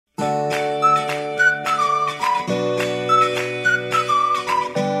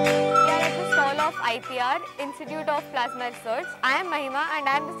Institute of Plasma Research. I am Mahima and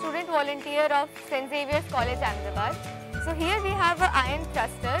I am the student volunteer of St. Xavier's College, Ahmedabad. So here we have an ion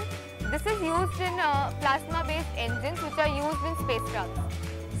thruster. This is used in plasma-based engines which are used in spacecraft.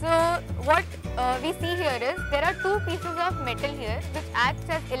 So what we see here is there are two pieces of metal here which acts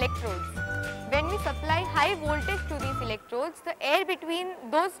as electrodes. When we supply high voltage to these electrodes, the air between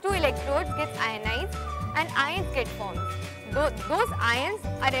those two electrodes gets ionized and ions get formed. Those ions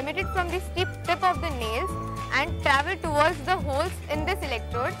are emitted from the tip of the nails and travel towards the holes in this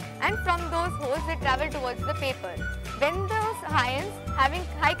electrode, and from those holes they travel towards the paper. When those ions having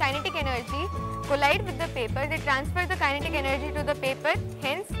high kinetic energy collide with the paper, they transfer the kinetic energy to the paper,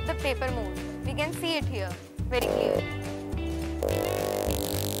 hence the paper moves. We can see it here very clearly.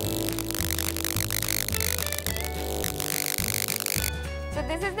 So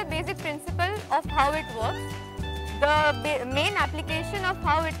this is the basic principle of how it works. The main application of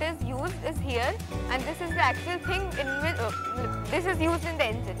how it is used is here, and this is the actual thing in which this is used in the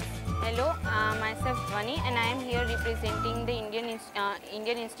engine. Hello, myself Vani, and I am here representing the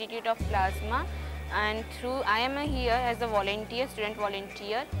Indian Institute of Plasma, and I am here as a student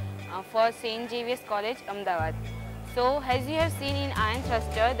volunteer for St. Xavier's College, Ahmedabad. So as you have seen in ion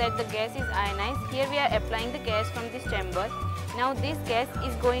thruster that the gas is ionized, here we are applying the gas from this chamber. Now this gas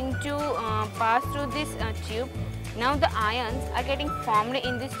is going to pass through this tube. Now the ions are getting formed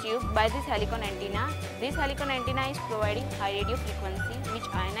in this tube by this helicon antenna. This helicon antenna is providing high radio frequency which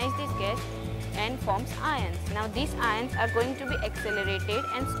ionizes this gas and forms ions. Now these ions are going to be accelerated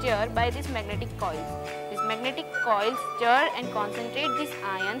and stirred by these magnetic coils. These magnetic coils stir and concentrate these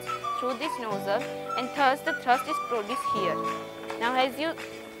ions through this nozzle, and thus the thrust is produced here. Now as you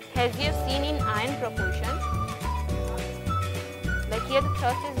have seen in ion propulsion, like here the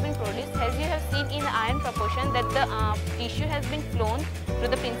thrust has been produced, as you have seen in the ion propulsion that the tissue has been flown through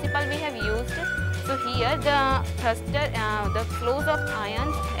the principle we have used. So here the thruster, the flows of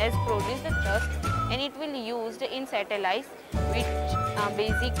ions has produced the thrust, and it will be used in satellites, which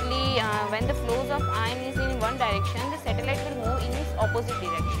basically when the flows of ion is in one direction, the satellite will move in its opposite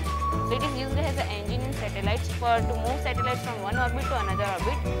direction. So it is used as an engine in satellites to move satellites from one orbit to another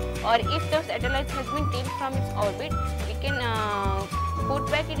orbit, or if the satellite has been tilted from its orbit, we can put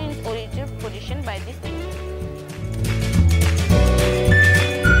back it in its original position by this engine.